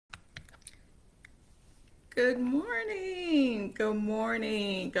Good morning. Good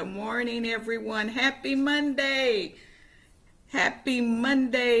morning. Good morning, everyone. Happy Monday. Happy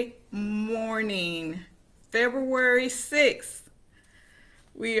Monday morning, February 6th.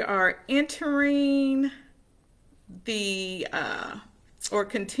 We are entering the, or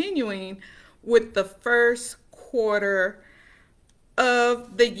continuing with the first quarter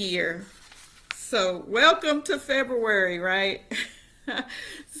of the year. So, welcome to February, right?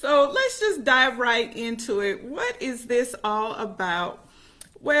 So let's just dive right into it. What is this all about?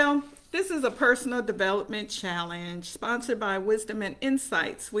 Well, this is a personal development challenge sponsored by Wisdom and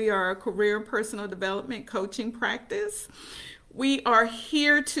Insights. We are a career and personal development coaching practice. We are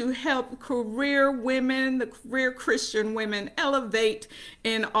here to help career women, the career Christian women, elevate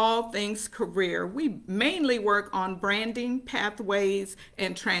in all things career. We mainly work on branding, pathways,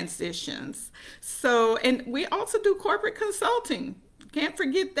 and transitions. And we also do corporate consulting. Can't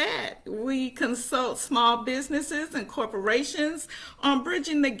forget that. We consult small businesses and corporations on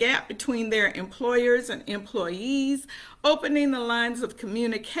bridging the gap between their employers and employees, opening the lines of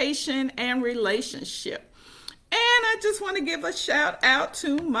communication and relationship. And I just want to give a shout out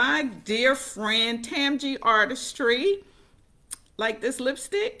to my dear friend, Tamji Artistry. Like this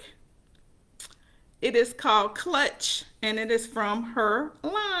lipstick? It is called Clutch, and it is from her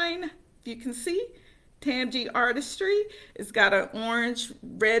line. You can see Tamji Artistry. It's got an orange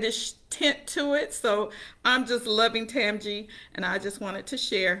reddish tint to it. So I'm just loving Tamji, and I just wanted to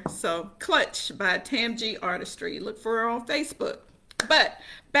share. So Clutch by Tamji Artistry. Look for her on Facebook. But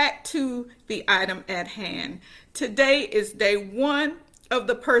back to the item at hand. Today is day one of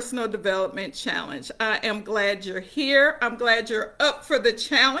the personal development challenge. I am glad you're here. I'm glad you're up for the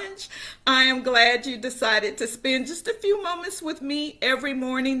challenge. I am glad you decided to spend just a few moments with me every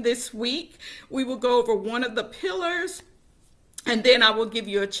morning this week. We will go over one of the pillars, and then I will give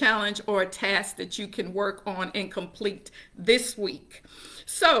you a challenge or a task that you can work on and complete this week.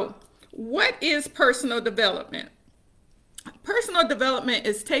 So, what is personal development? Personal development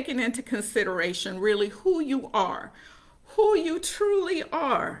is taking into consideration really who you are, who you truly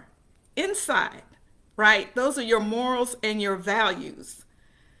are inside, right? Those are your morals and your values.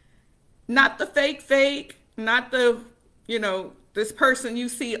 Not the fake, not the, this person you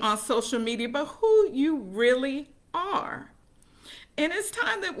see on social media, but who you really are. And it's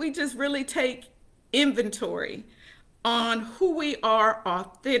time that we just really take inventory on who we are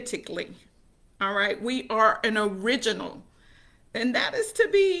authentically. All right, we are an original. And that is to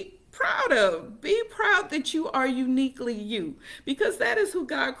be proud of. Be proud that you are uniquely you, because that is who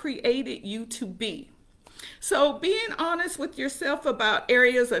God created you to be. So being honest with yourself about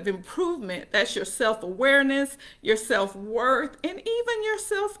areas of improvement, that's your self-awareness, your self-worth, and even your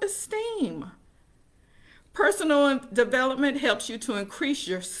self-esteem. Personal development helps you to increase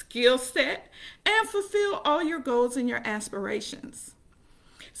your skill set and fulfill all your goals and your aspirations.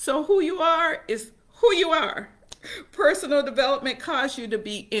 So who you are is who you are. Personal development causes you to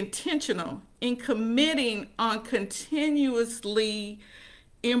be intentional in committing on continuously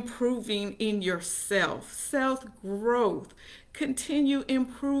improving in yourself, self-growth. Continue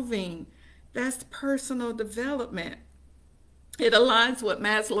improving. That's personal development. It aligns with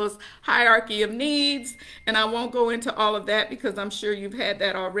Maslow's hierarchy of needs, and I won't go into all of that because I'm sure you've had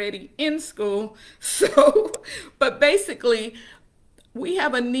that already in school. But basically, we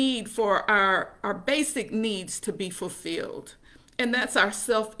have a need for our basic needs to be fulfilled. And that's our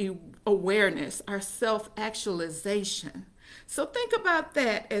self-awareness, our self-actualization. So think about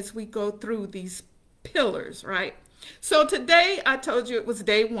that as we go through these pillars, right? So today, I told you it was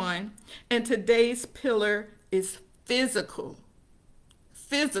day one, and today's pillar is physical.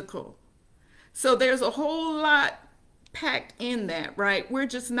 Physical. So there's a whole lot packed in that, right? We're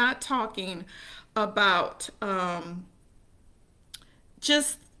just not talking about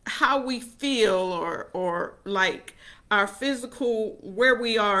just how we feel or like our physical, where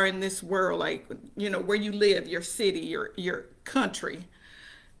we are in this world, like, where you live, your city, your country.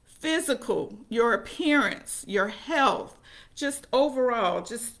 Physical, your appearance, your health, just overall,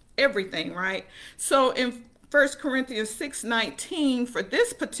 just everything, right? So in 1 Corinthians 6:19, for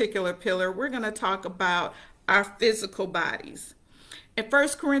this particular pillar, we're going to talk about our physical bodies. In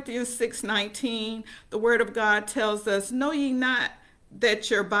 1 Corinthians 6:19, the word of God tells us, "Know ye not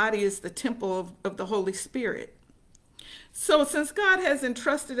that your body is the temple of the Holy Spirit?" So since God has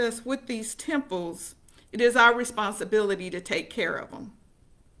entrusted us with these temples, it is our responsibility to take care of them.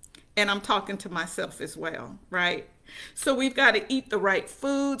 And I'm talking to myself as well, right? So we've got to eat the right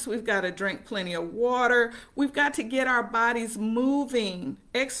foods. We've got to drink plenty of water. We've got to get our bodies moving,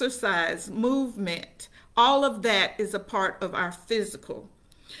 exercise, movement. All of that is a part of our physical.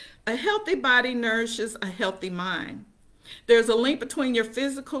 A healthy body nourishes a healthy mind. There's a link between your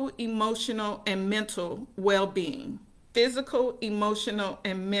physical, emotional, and mental well-being. Physical, emotional,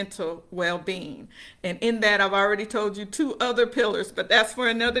 and mental well-being. And in that, I've already told you 2 other pillars, but that's for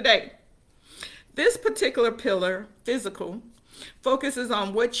another day. This particular pillar, physical, focuses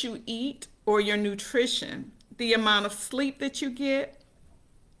on what you eat or your nutrition, the amount of sleep that you get,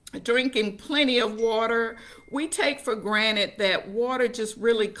 drinking plenty of water. We take for granted that water just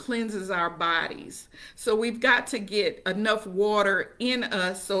really cleanses our bodies. So we've got to get enough water in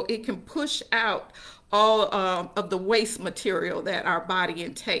us so it can push out all of the waste material that our body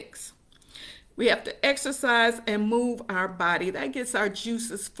intakes. We have to exercise and move our body. That gets our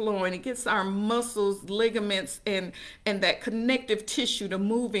juices flowing. It gets our muscles, ligaments, and that connective tissue to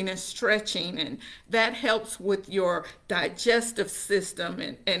moving and stretching. And that helps with your digestive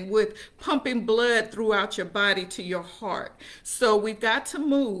system and with pumping blood throughout your body to your heart. So we've got to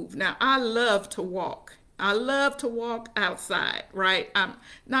move. Now, I love to walk. I love to walk outside, right? I'm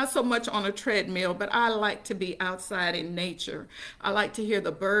not so much on a treadmill, but I like to be outside in nature. I like to hear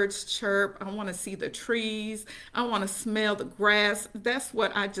the birds chirp. I want to see the trees. I want to smell the grass. That's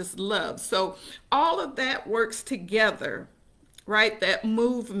what I just love. So all of that works together, right? That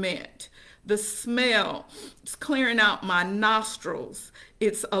movement, the smell, it's clearing out my nostrils.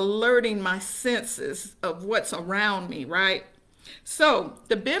 It's alerting my senses of what's around me, right? So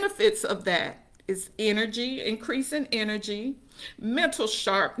the benefits of that is energy, increase in energy, mental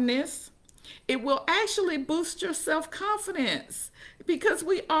sharpness. It will actually boost your self-confidence because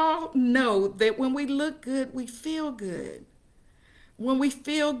we all know that when we look good, we feel good. When we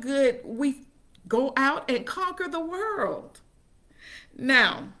feel good, we go out and conquer the world.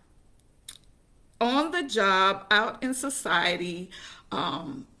 Now, on the job, out in society,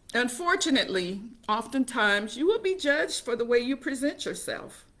 unfortunately, oftentimes you will be judged for the way you present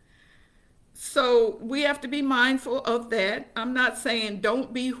yourself. So we have to be mindful of that. I'm not saying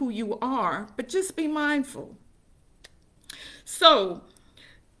don't be who you are, but just be mindful. So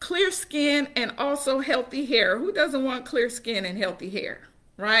clear skin and also healthy hair. Who doesn't want clear skin and healthy hair,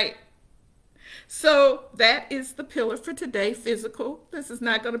 right? So that is the pillar for today, physical. This is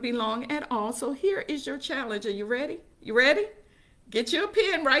not going to be long at all. So here is your challenge. Are you ready? You ready? Get you a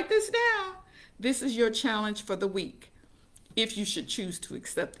pen, write this down. This is your challenge for the week, if you should choose to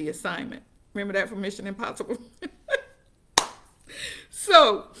accept the assignment. Remember that from Mission Impossible?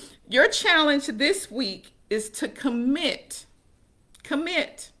 So your challenge this week is to commit.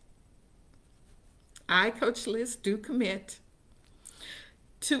 I, Coach Liz, do commit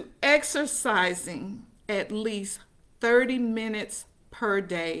to exercising at least 30 minutes per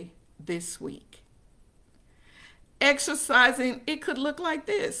day this week. Exercising, it could look like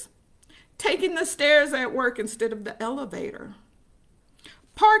this. Taking the stairs at work instead of the elevator.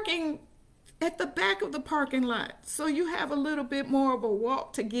 Parking at the back of the parking lot so you have a little bit more of a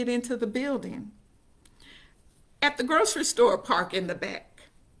walk to get into the building. At the grocery store, park in the back.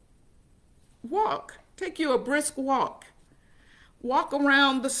 Walk. Take you a brisk walk. Walk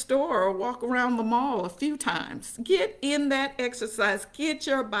around the store or walk around the mall a few times. Get in that exercise. Get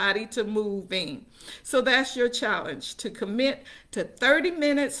your body to moving. So that's your challenge, to commit to 30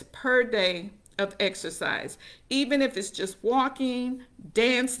 minutes per day of exercise, even if it's just walking,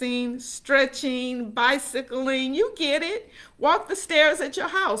 dancing, stretching, bicycling. You get it. Walk the stairs at your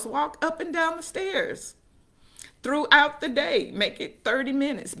house. Walk up and down the stairs throughout the day. Make it 30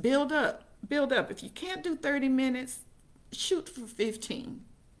 minutes. Build up. If you can't do 30 minutes, shoot for 15.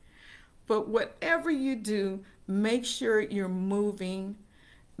 But whatever you do, make sure you're moving.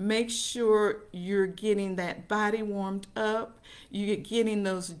 Make sure you're getting that body warmed up. You're getting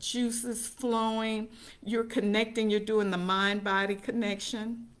those juices flowing. You're connecting. You're doing the mind-body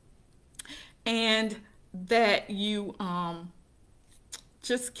connection. And that you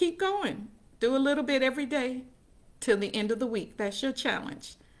just keep going. Do a little bit every day till the end of the week. That's your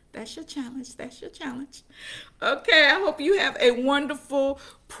challenge. That's your challenge. That's your challenge. Okay, I hope you have a wonderful,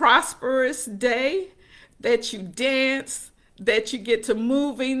 prosperous day, that you dance, that you get to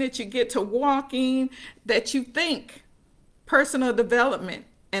moving, that you get to walking, that you think personal development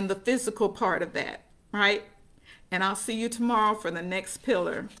and the physical part of that, right? And I'll see you tomorrow for the next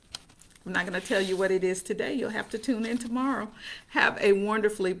pillar. I'm not going to tell you what it is today. You'll have to tune in tomorrow. Have a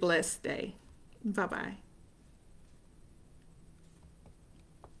wonderfully blessed day. Bye-bye.